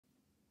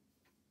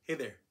Hey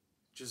there,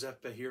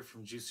 Giuseppe here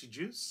from Juicy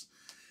Juice.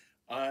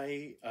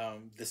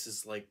 This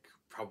is like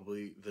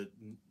probably the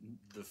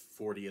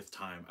 40th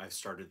time I've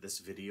started this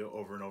video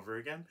over and over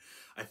again.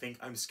 I think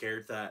I'm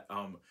scared that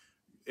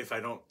if I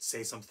don't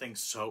say something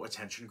so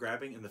attention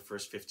grabbing in the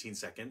first 15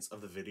 seconds of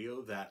the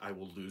video that I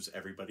will lose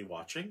everybody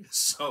watching.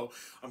 So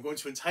I'm going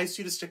to entice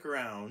you to stick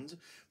around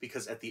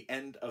because at the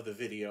end of the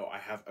video I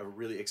have a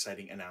really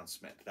exciting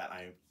announcement that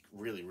I'm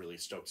really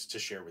stoked to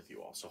share with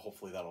you all. So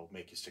hopefully that'll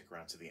make you stick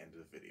around to the end of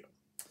the video.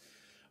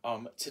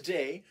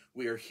 Today,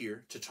 we are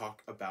here to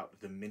talk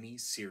about the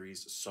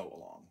mini-series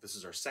Sew-Along. This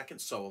is our second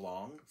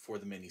Sew-Along for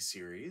the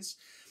mini-series.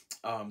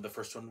 The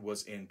first one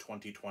was in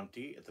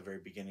 2020, at the very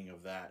beginning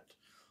of that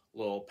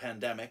little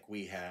pandemic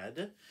we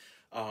had.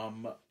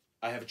 I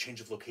have a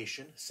change of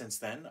location since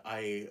then.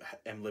 I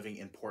am living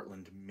in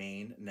Portland,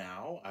 Maine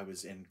now. I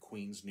was in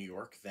Queens, New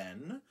York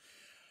then.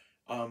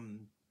 I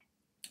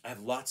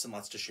have lots and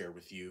lots to share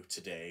with you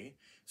today,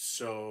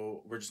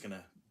 so we're just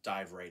gonna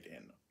dive right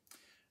in.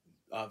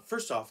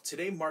 First off,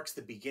 today marks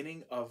the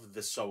beginning of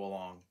the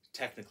Sew-Along,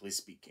 technically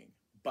speaking,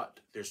 but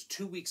there's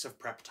 2 weeks of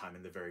prep time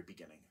in the very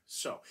beginning.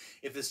 So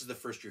if this is the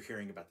first you're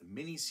hearing about the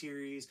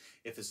mini-series,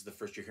 if this is the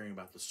first you're hearing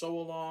about the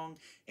Sew-Along,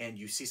 and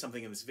you see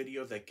something in this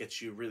video that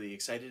gets you really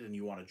excited and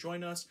you want to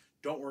join us,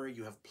 don't worry,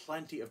 you have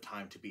plenty of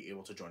time to be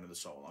able to join in the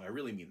Sew-Along. I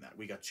really mean that.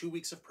 We got 2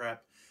 weeks of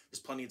prep. There's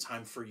plenty of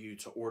time for you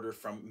to order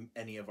from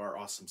any of our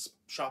awesome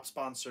shop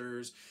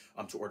sponsors,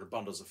 to order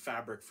bundles of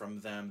fabric from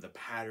them, the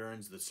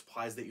patterns, the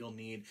supplies that you'll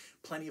need.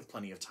 Plenty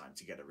of time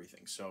to get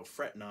everything. So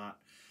fret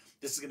not.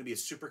 This is going to be a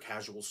super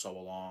casual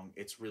Sew-Along.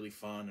 It's really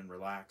fun and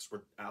relaxed.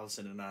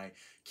 Allison and I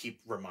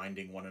keep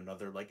reminding one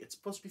another, like, it's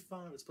supposed to be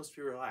fun, it's supposed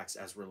to be relaxed,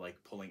 as we're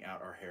like pulling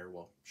out our hair.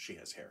 Well, she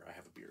has hair, I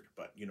have a beard,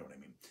 but you know what I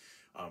mean.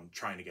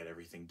 Trying to get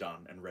everything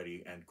done and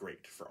ready and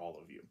great for all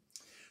of you.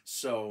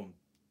 So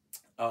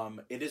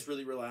it is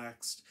really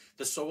relaxed.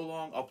 The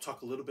Sew-Along, I'll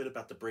talk a little bit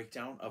about the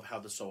breakdown of how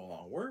the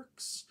Sew-Along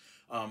works.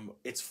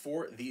 It's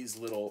for these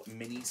little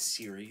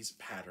mini-series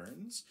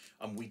patterns.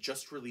 We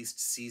just released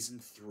season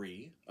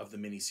 3 of the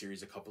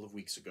mini-series a couple of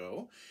weeks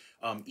ago.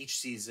 Each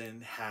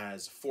season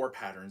has 4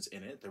 patterns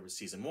in it. There was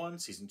season 1,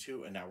 season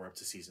 2, and now we're up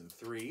to season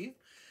 3.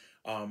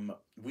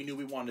 We knew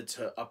we wanted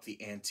to up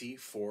the ante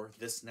for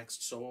this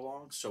next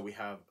Sew-Along, so we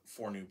have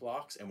 4 new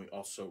blocks, and we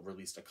also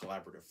released a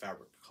collaborative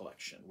fabric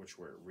collection, which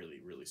we're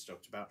really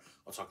stoked about.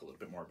 I'll talk a little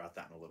bit more about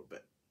that in a little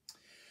bit.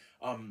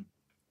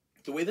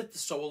 The way that the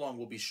Sew-Along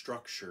will be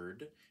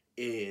structured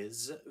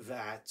is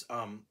that,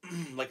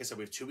 like I said,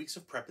 we have 2 weeks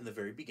of prep in the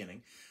very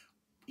beginning.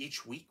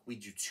 Each week we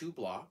do 2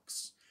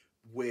 blocks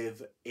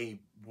with a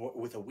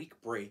week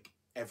break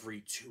every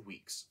 2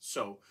 weeks.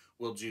 So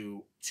we'll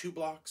do 2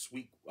 blocks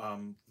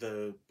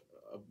we'll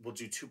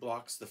do 2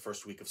 blocks the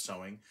first week of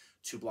sewing,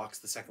 2 blocks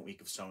the second week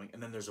of sewing,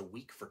 and then there's a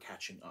week for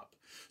catching up.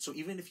 So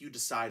even if you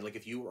decide, like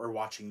if you are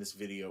watching this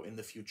video in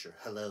the future,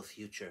 hello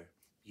future,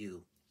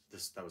 you,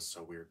 that was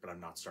so weird, but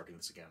I'm not starting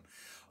this again.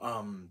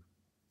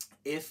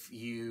 If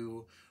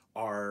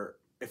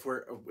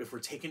we're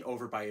taken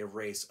over by a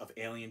race of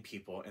alien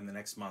people in the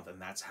next month,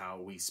 and that's how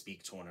we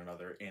speak to one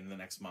another in the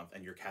next month,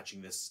 and you're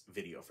catching this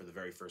video for the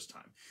very first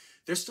time,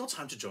 there's still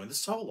time to join the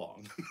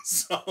Sew-Along.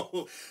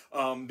 So,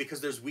 because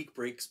there's week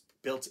breaks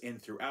built in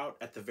throughout.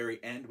 At the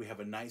very end, we have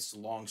a nice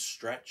long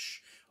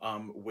stretch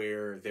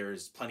where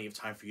there's plenty of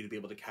time for you to be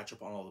able to catch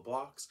up on all the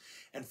blocks.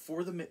 And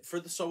for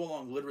the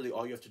Sew-Along, literally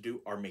all you have to do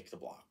are make the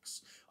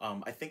blocks.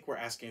 I think we're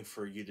asking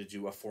for you to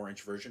do a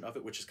 4-inch version of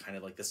it, which is kind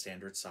of like the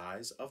standard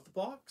size of the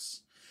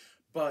blocks.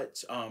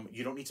 But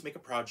you don't need to make a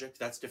project.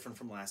 That's different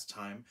from last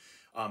time.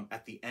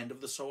 At the end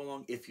of the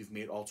Sew-Along, if you've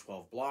made all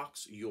 12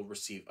 blocks, you'll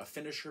receive a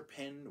finisher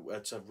pin.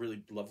 It's a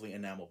really lovely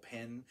enamel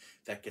pin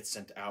that gets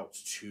sent out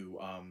to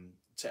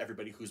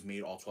everybody who's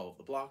made all 12 of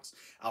the blocks.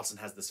 Allison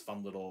has this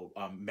fun little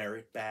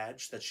merit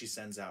badge that she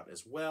sends out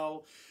as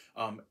well.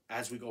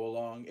 As we go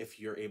along, if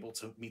you're able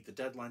to meet the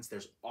deadlines,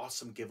 there's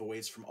awesome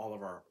giveaways from all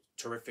of our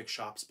terrific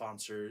shop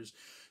sponsors.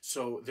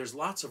 So there's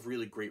lots of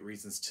really great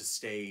reasons to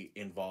stay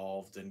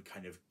involved and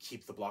kind of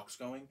keep the blocks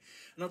going.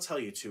 And I'll tell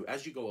you too,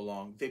 as you go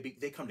along,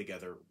 they come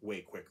together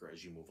way quicker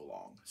as you move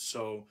along.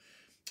 So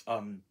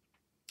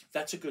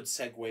that's a good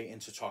segue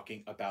into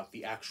talking about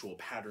the actual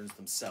patterns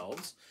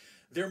themselves.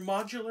 They're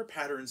modular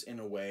patterns in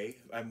a way,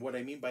 and what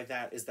I mean by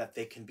that is that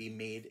they can be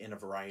made in a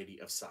variety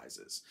of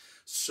sizes.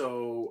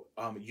 So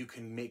you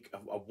can make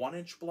a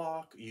 1-inch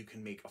block, you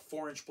can make a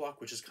 4-inch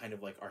block, which is kind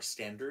of like our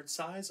standard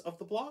size of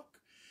the block,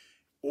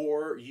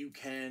 or you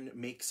can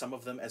make some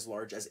of them as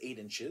large as 8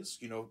 inches,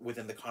 you know,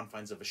 within the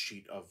confines of a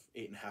sheet of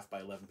 8.5 by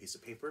 11 piece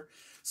of paper.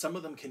 Some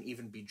of them can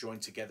even be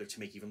joined together to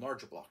make even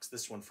larger blocks.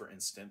 This one, for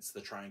instance,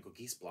 the triangle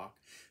geese block,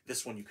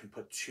 this one you can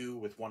put 2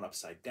 with 1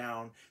 upside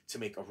down to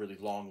make a really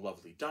long,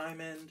 lovely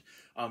diamond.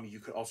 You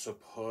could also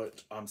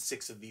put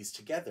 6 of these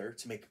together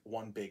to make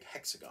 1 big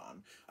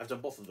hexagon. I've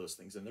done both of those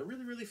things, and they're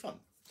really fun.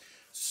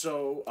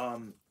 So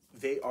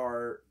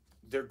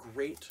they're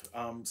great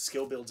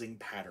skill building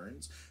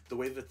patterns. The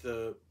way that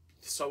the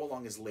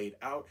Sew-Along is laid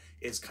out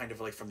is kind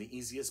of like from the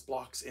easiest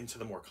blocks into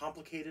the more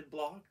complicated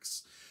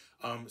blocks.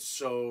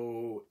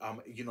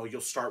 You know,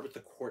 you'll start with the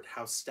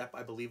courthouse step,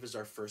 I believe is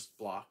our first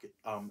block.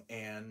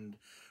 And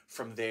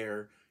from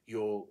there,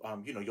 you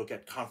know, you'll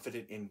get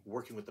confident in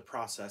working with the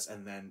process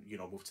and then, you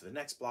know, move to the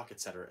next block, et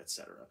cetera, et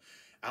cetera.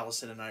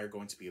 Allison and I are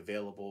going to be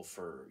available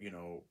for, you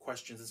know,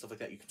 questions and stuff like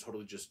that. You can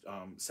totally just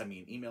send me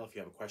an email if you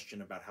have a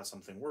question about how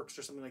something works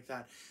or something like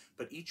that.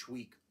 But each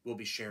week we'll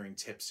be sharing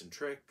tips and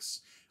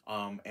tricks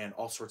and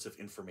all sorts of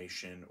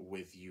information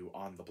with you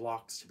on the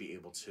blocks to be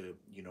able to,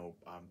 you know,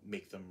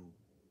 make them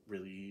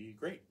really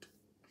great.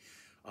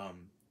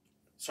 Um,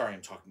 Sorry,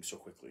 I'm talking so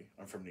quickly.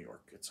 I'm from New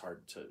York. It's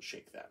hard to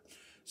shake that.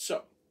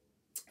 So,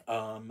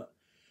 um,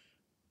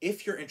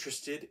 if you're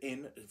interested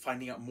in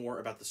finding out more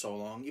about the Sew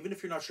Along, even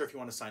if you're not sure if you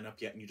want to sign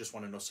up yet and you just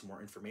want to know some more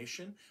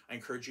information, I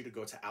encourage you to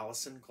go to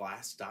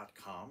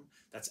AllisonGlass.com.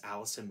 That's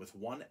Allison with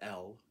one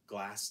L,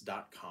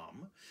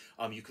 glass.com.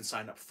 You can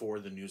sign up for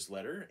the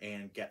newsletter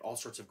and get all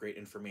sorts of great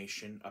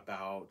information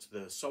about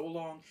the Sew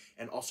Along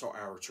and also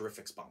our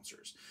terrific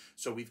sponsors.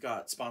 So we've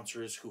got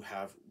sponsors who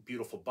have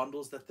beautiful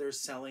bundles that they're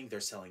selling. They're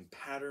selling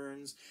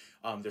patterns,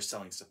 they're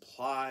selling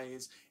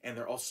supplies, and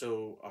they're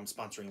also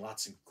sponsoring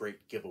lots of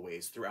great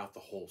giveaways throughout the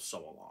whole Sew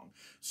Along.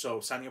 So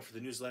signing up for the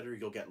newsletter,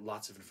 you'll get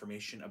lots of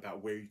information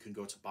about where you can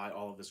go to buy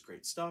all of this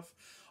great stuff.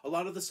 A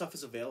lot of the stuff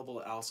is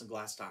available at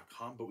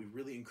AllisonGlass.com, but we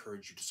really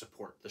encourage you to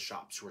support the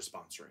shops who are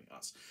sponsoring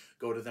us.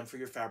 Go to them for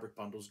your fabric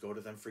bundles, go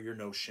to them for your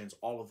notions,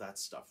 all of that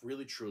stuff.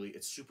 Really, truly,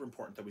 it's super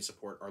important that we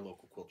support our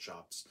local quilt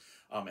shops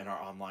and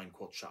our online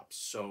quilt shops.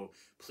 So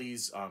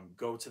please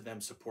go to them,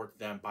 support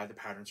them, buy the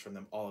patterns from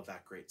them, all of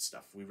that great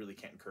stuff. We really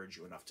can't encourage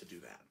you enough to do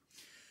that.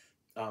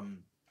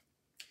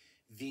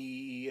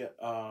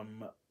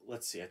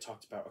 Let's see, I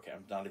talked about, okay,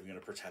 I'm not even going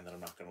to pretend that I'm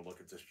not going to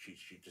look at this cheat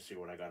sheet to see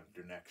what I got to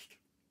do next.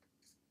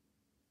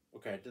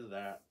 Okay, I did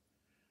that.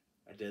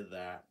 I did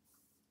that.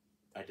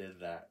 I did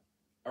that.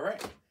 All right.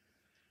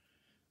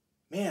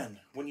 Man,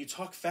 when you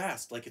talk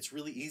fast, like, it's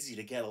really easy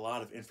to get a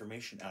lot of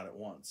information out at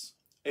once.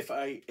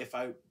 I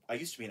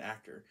used to be an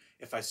actor.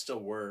 If I still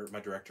were, my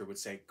director would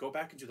say, go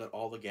back and do that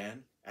all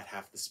again at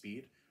half the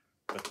speed.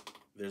 But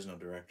there's no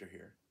director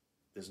here.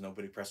 There's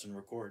nobody pressing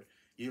record.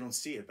 You don't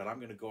see it, but I'm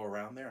going to go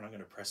around there and I'm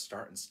going to press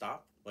start and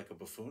stop like a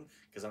buffoon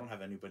because I don't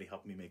have anybody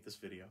help me make this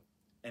video.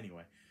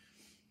 Anyway,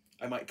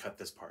 I might cut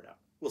this part out.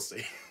 We'll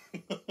see.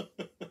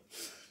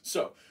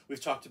 So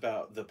we've talked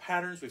about the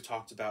patterns. We've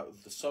talked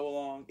about the Sew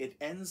Along. It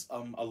ends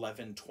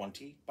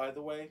 11/20, by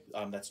the way.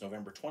 That's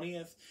November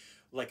 20th.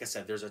 Like I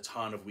said, there's a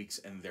ton of weeks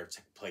in there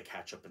to play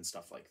catch up and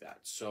stuff like that.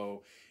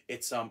 So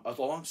it's a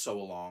long Sew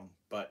Along,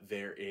 but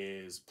there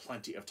is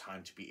plenty of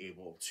time to be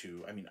able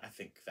to. I mean, I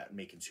think that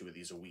making 2 of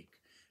these a week.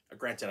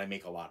 Granted, I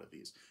make a lot of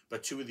these,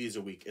 but 2 of these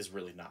a week is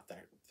really not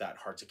that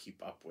hard to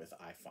keep up with,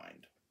 I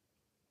find.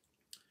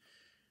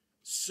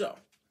 So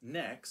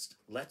next,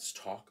 let's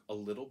talk a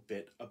little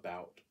bit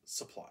about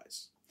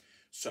supplies.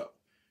 So,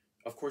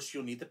 of course,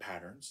 you'll need the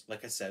patterns.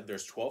 Like I said,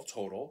 there's 12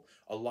 total.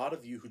 A lot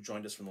of you who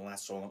joined us from the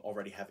last Sew Along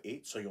already have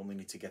 8, so you only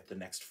need to get the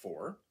next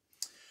 4.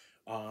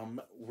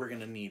 We're going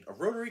to need a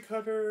rotary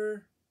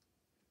cutter.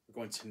 We're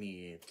going to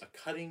need a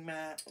cutting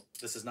mat.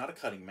 This is not a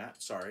cutting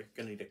mat, sorry.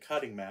 Going to need a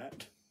cutting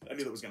mat. I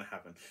knew that was going to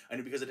happen. I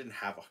knew because I didn't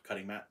have a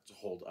cutting mat to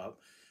hold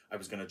up, I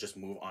was going to just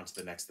move on to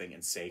the next thing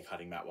and say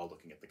cutting mat while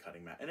looking at the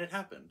cutting mat. And it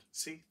happened.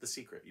 See, the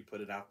secret. You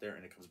put it out there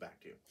and it comes back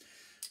to you.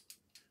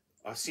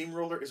 A seam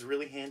roller is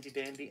really handy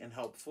dandy and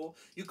helpful.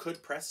 You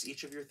could press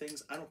each of your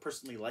things. I don't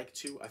personally like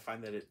to. I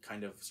find that it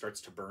kind of starts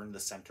to burn the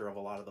center of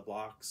a lot of the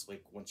blocks,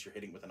 like once you're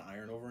hitting with an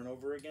iron over and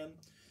over again.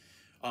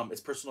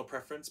 It's personal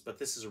preference, but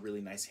this is a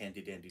really nice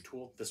handy dandy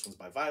tool. This one's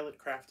by Violet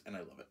Craft, and I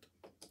love it.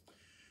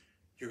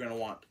 You're going to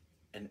want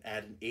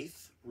add an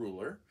 1/8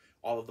 ruler.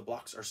 All of the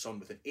blocks are sewn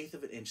with an 1/8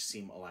 of an inch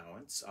seam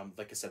allowance.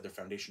 Like I said, they're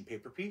foundation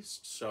paper piece.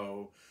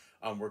 So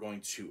we're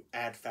going to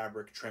add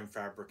fabric, trim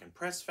fabric, and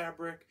press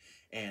fabric.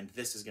 And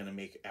this is going to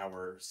make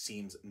our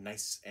seams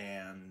nice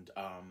and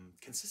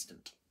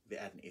consistent.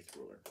 The add an 1/8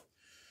 ruler.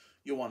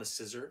 You'll want a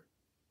scissor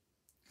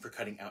for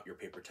cutting out your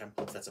paper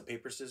templates. That's a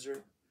paper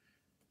scissor.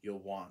 You'll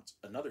want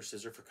another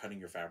scissor for cutting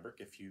your fabric.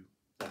 If you,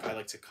 like, I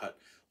like to cut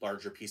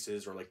larger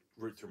pieces or like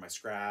root through my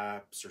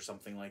scraps or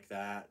something like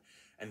that,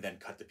 and then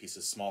cut the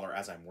pieces smaller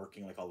as I'm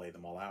working, like I'll lay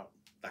them all out,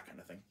 that kind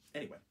of thing.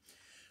 Anyway,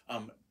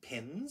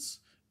 pins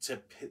to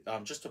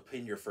just to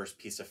pin your first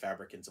piece of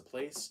fabric into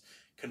place.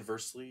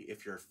 Conversely,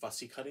 if you're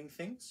fussy cutting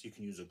things, you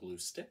can use a glue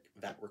stick.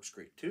 That works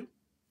great too.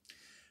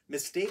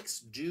 Mistakes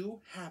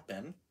do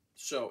happen.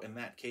 So in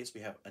that case,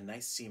 we have a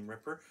nice seam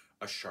ripper,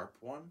 a sharp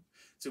one.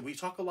 So we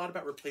talk a lot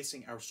about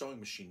replacing our sewing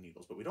machine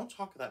needles, but we don't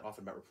talk that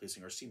often about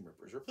replacing our seam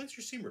rippers. Replace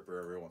your seam ripper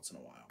every once in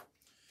a while.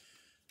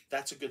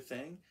 That's a good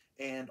thing.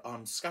 And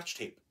Scotch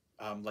tape,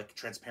 like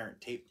transparent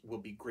tape, will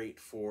be great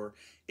for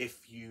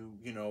if you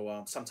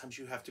sometimes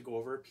you have to go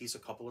over a piece a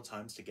couple of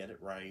times to get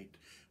it right.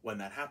 When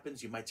that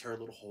happens, you might tear a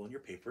little hole in your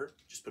paper.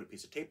 Just put a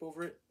piece of tape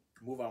over it,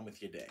 move on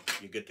with your day.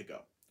 You're good to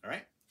go. All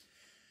right?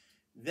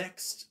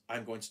 Next,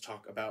 I'm going to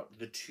talk about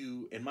the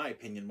 2, in my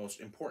opinion, most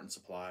important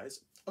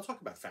supplies. I'll talk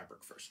about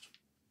fabric first.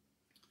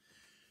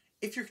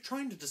 If you're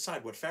trying to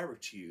decide what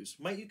fabric to use,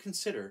 might you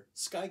consider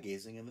Sky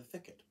Gazing in the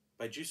Thicket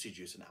by Juicy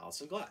Juice and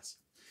Allison Glass.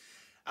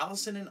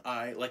 Allison and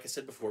I, like I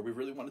said before, we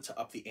really wanted to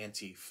up the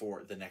ante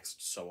for the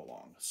next sew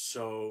along.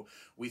 So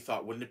we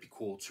thought, wouldn't it be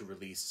cool to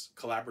release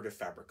collaborative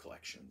fabric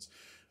collections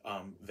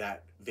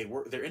that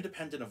they're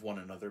independent of one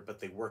another, but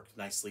they work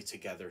nicely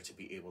together to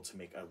be able to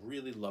make a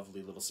really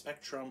lovely little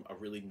spectrum, a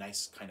really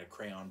nice kind of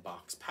crayon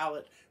box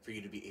palette for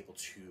you to be able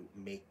to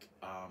make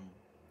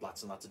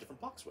lots and lots of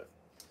different blocks with.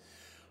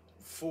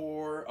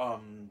 For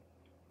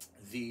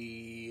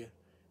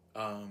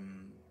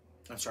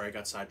I'm sorry, I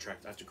got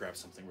sidetracked. I have to grab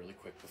something really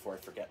quick before I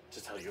forget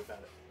to tell you about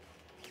it.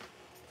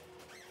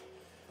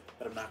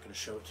 But I'm not going to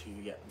show it to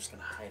you yet. I'm just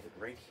going to hide it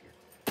right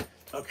here.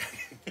 Okay.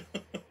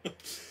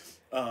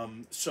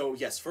 So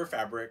yes, for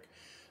fabric,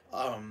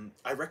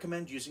 I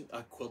recommend using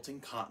a quilting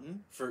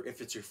cotton for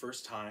if it's your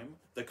first time.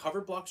 The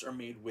cover blocks are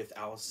made with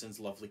Allison's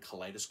lovely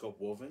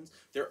kaleidoscope wovens.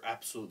 They're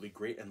absolutely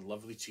great and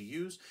lovely to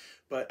use.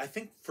 But I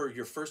think for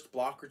your first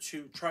block or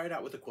two, try it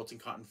out with a quilting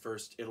cotton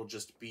first. It'll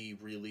just be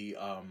really,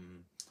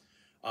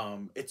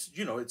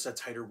 it's a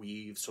tighter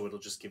weave, so it'll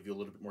just give you a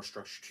little bit more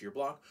structure to your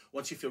block.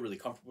 Once you feel really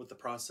comfortable with the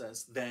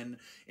process, then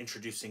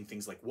introducing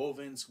things like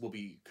wovens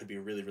could be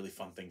a really, really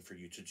fun thing for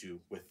you to do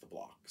with the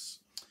blocks.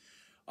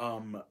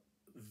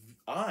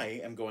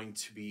 I am going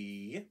to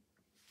be,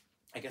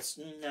 I guess,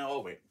 no,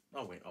 I'll wait.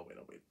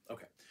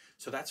 Okay,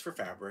 so that's for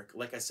fabric.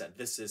 Like I said,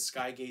 this is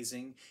Sky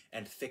Gazing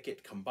and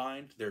Thicket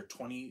combined. They're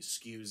 20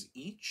 SKUs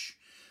each.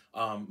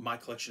 My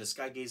collection is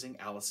Sky Gazing,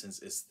 Allison's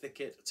is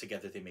Thicket.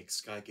 Together they make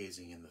Sky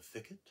Gazing in the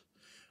Thicket.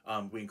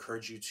 We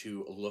encourage you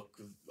to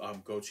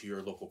go to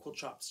your local quilt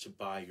shops to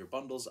buy your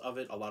bundles of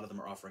it. A lot of them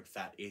are offering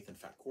fat eighth and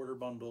fat quarter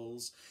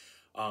bundles.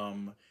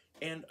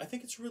 And I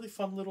think it's a really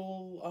fun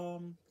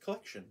little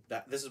collection.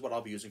 This is what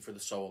I'll be using for the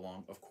sew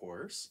along, of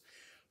course.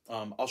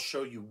 I'll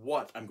show you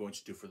what I'm going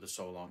to do for the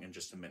sew along in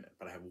just a minute,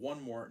 but I have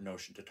one more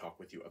notion to talk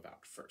with you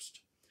about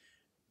first.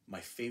 My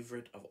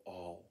favorite of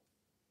all,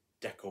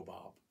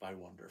 Decobob by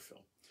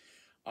Wonderfil.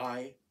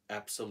 I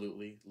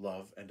absolutely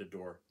love and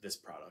adore this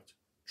product.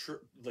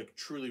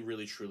 Truly,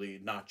 really, truly,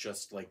 not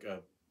just like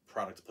a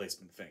product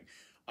placement thing.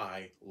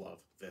 I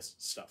love this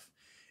stuff.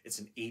 It's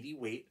an 80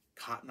 weight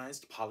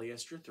cottonized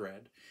polyester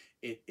thread.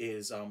 It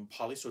is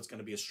poly, so it's going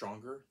to be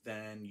stronger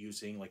than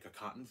using like a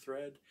cotton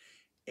thread.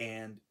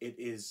 And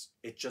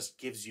it just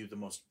gives you the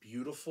most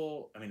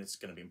beautiful, I mean, it's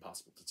going to be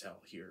impossible to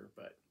tell here,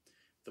 but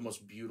the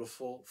most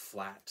beautiful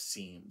flat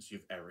seams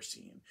you've ever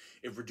seen.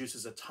 It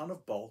reduces a ton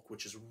of bulk,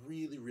 which is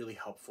really, really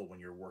helpful when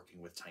you're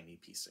working with tiny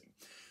piecing.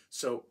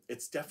 So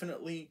it's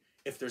definitely,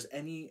 if there's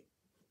any,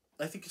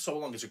 I think sew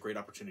along is a great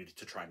opportunity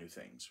to try new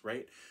things,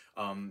 right?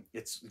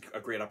 It's a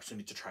great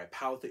opportunity to try a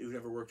palette that you've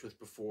never worked with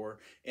before,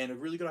 and a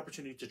really good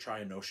opportunity to try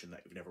a notion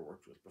that you've never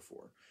worked with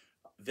before.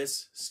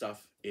 This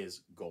stuff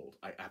is gold.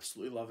 I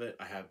absolutely love it.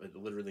 I have it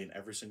literally in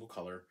every single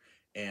color,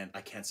 and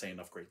I can't say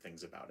enough great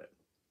things about it.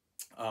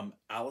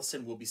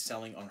 Allison will be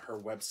selling on her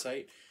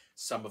website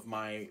some of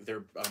my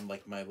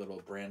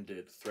little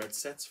branded thread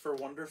sets for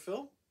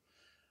Wonderfil.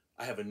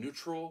 I have a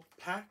neutral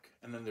pack,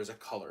 and then there's a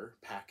color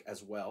pack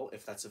as well,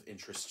 if that's of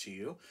interest to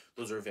you.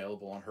 Those are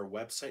available on her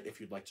website if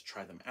you'd like to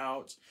try them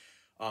out.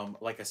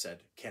 Like I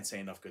said, can't say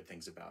enough good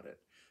things about it.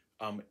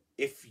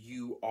 If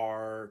you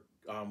are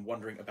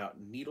wondering about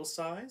needle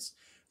size,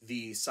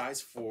 the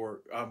size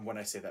for, when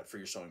I say that for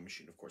your sewing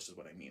machine, of course, is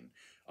what I mean.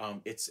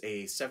 It's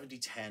a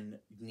 70-10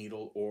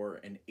 needle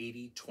or an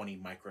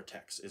 80-20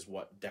 Microtex is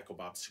what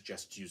Decobob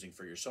suggests using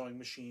for your sewing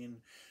machine.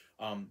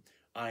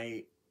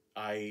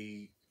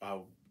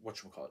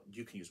 Whatchamacallit,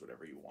 you can use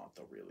whatever you want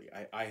though, really.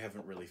 I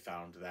haven't really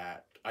found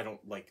that. I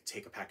don't like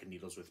take a pack of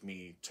needles with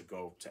me to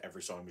go to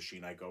every sewing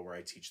machine I go where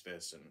I teach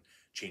this and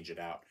change it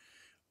out.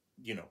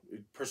 You know,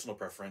 personal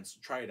preference,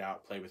 try it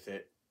out, play with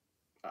it.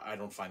 I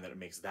don't find that it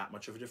makes that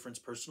much of a difference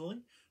personally,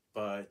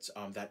 but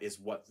that is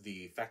what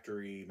the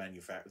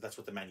that's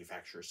what the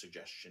manufacturer's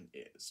suggestion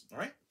is, all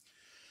right?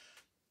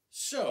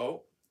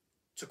 So,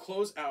 to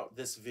close out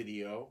this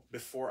video,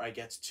 before I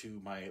get to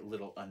my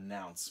little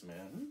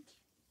announcement,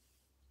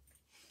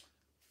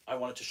 I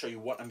wanted to show you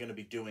what I'm going to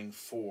be doing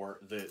for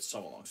the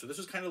sew along. So this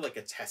was kind of like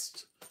a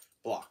test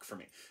block for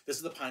me. This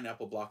is the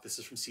pineapple block. This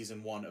is from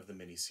season 1 of the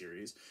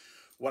mini-series.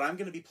 What I'm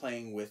going to be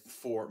playing with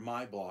for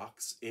my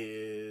blocks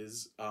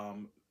is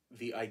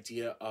the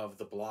idea of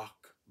the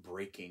block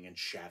breaking and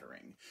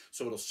shattering.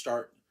 So it'll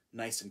start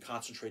nice and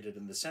concentrated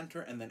in the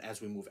center, and then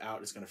as we move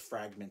out, it's going to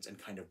fragment and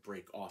kind of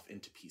break off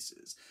into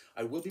pieces.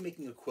 I will be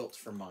making a quilt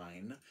for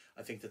mine.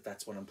 I think that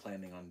that's what I'm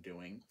planning on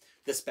doing.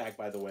 This bag,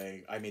 by the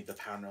way, I made the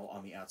panel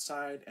on the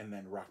outside, and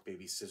then Rock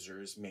Baby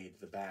Scissors made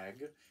the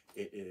bag.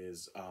 It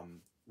is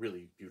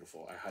really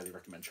beautiful. I highly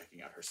recommend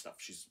checking out her stuff.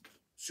 She's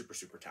super,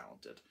 super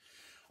talented.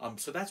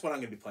 So that's what I'm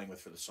going to be playing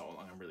with for the sew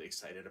along. I'm really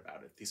excited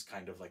about it. These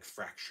kind of like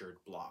fractured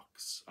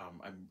blocks.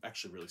 I'm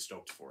actually really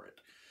stoked for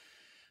it.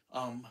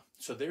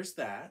 So there's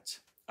that.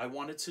 I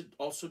wanted to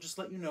also just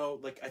let you know,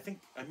 like, I think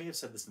I may have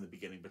said this in the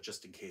beginning, but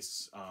just in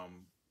case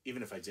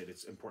even if I did,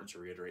 it's important to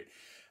reiterate.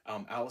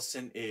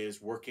 Allison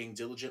is working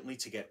diligently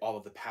to get all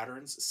of the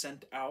patterns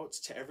sent out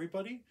to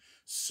everybody.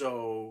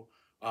 So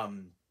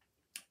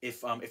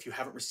if you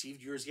haven't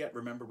received yours yet,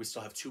 remember we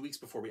still have 2 weeks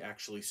before we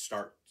actually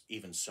start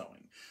even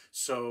sewing.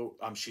 So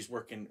she's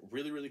working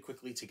really, really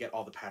quickly to get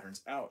all the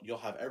patterns out. You'll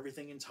have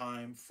everything in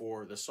time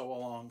for the sew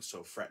along,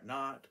 so fret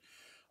not.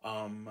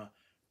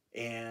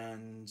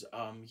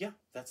 Yeah,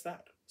 that's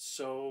that.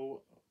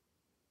 So,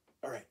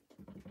 all right.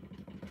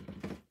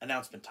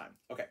 Announcement time.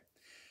 Okay.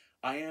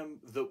 I am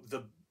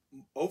the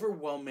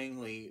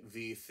overwhelmingly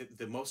the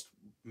most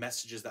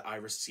messages that I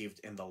received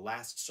in the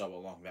last sew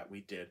along that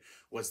we did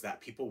was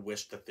that people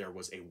wished that there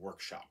was a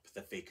workshop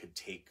that they could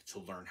take to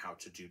learn how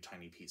to do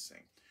tiny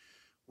piecing.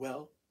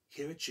 Well,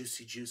 here at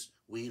Juicy Juice,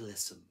 we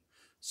listen.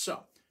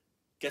 So,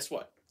 guess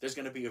what? There's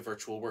going to be a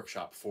virtual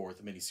workshop for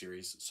the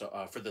miniseries,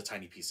 so for the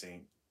tiny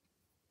piecing.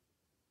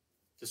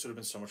 This would have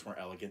been so much more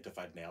elegant if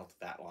I'd nailed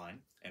that line.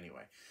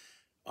 Anyway,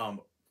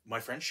 my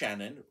friend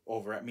Shannon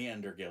over at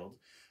Meander Guild,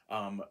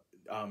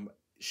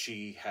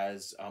 she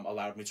has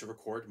allowed me to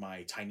record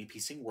my tiny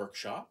piecing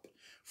workshop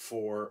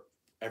for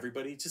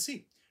everybody to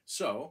see.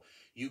 So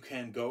you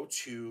can go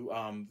to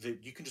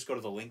you can just go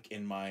to the link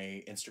in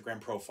my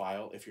Instagram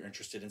profile if you're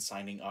interested in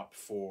signing up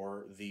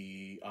for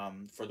the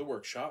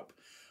workshop.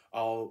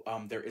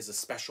 There is a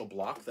special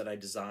block that I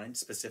designed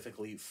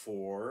specifically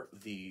for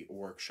the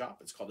workshop.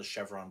 It's called the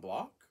Chevron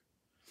block.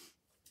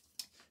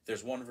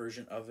 There's one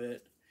version of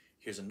it.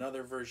 Here's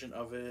another version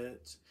of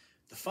it.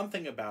 The fun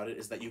thing about it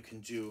is that you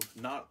can do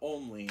not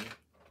only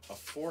a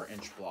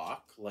 4-inch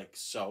block like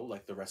so,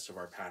 like the rest of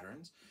our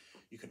patterns,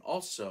 you can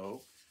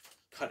also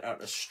cut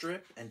out a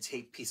strip and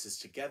tape pieces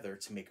together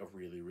to make a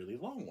really, really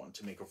long one,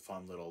 to make a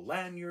fun little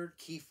lanyard,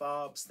 key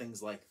fobs,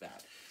 things like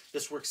that.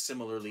 This works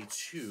similarly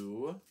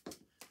to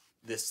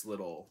this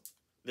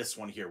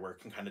one here, where it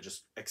can kind of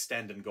just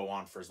extend and go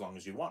on for as long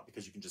as you want,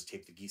 because you can just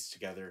tape the geese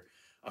together,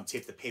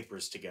 tape the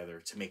papers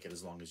together to make it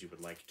as long as you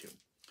would like to.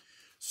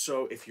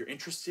 So if you're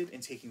interested in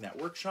taking that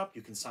workshop,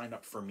 you can sign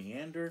up for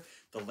Meander.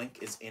 The link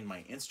is in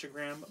my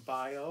Instagram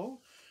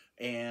bio,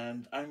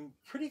 and I'm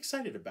pretty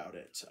excited about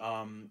it.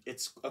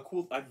 It's a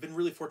cool, I've been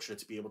really fortunate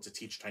to be able to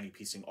teach tiny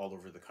piecing all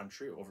over the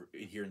country, over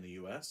here in the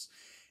US,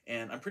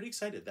 and I'm pretty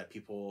excited that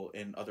people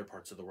in other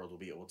parts of the world will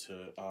be able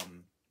to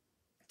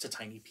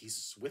tiny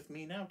piece with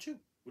me now too,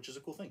 which is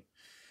a cool thing.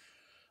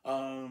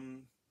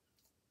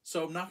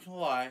 So I'm not gonna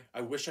lie,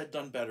 I wish I'd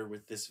done better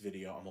with this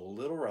video. I'm a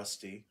little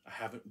rusty. I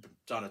haven't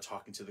done a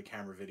talking to the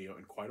camera video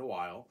in quite a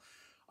while,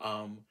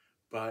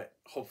 but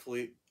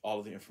hopefully all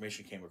of the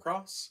information came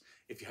across.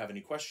 If you have any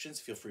questions,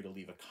 feel free to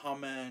leave a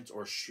comment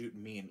or shoot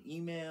me an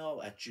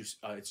email at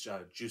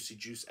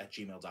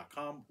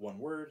juicyjuice@gmail.com, one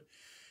word.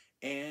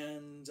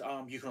 And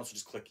you can also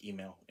just click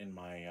email in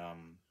my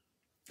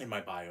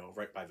bio,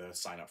 right by the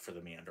sign up for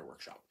the Meander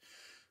workshop.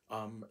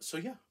 So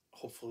yeah,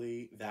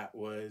 hopefully that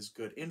was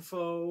good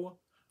info.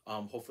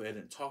 Hopefully I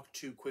didn't talk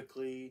too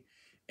quickly,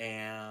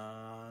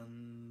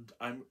 and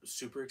I'm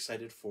super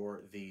excited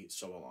for the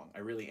sew along. I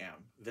really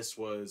am. This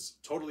was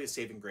totally a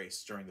saving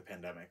grace during the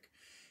pandemic,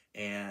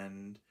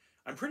 and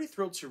I'm pretty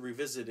thrilled to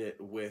revisit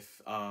it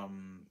with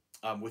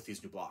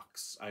these new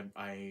blocks.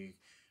 I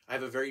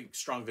have a very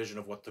strong vision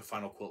of what the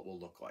final quilt will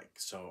look like,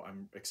 so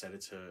I'm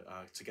excited to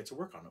get to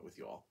work on it with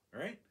you all. All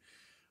right.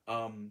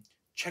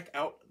 Check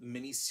out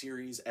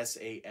miniseries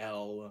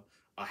SAL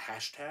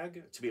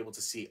hashtag to be able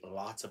to see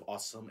lots of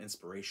awesome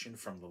inspiration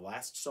from the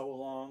last sew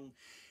along,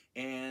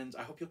 and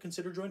I hope you'll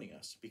consider joining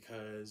us,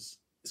 because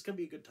it's gonna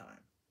be a good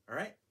time. All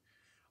right,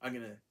 I'm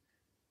gonna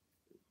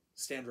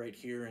stand right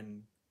here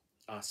and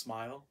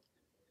smile,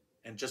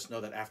 and just know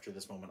that after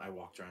this moment I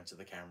walked around to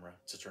the camera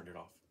to turn it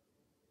off.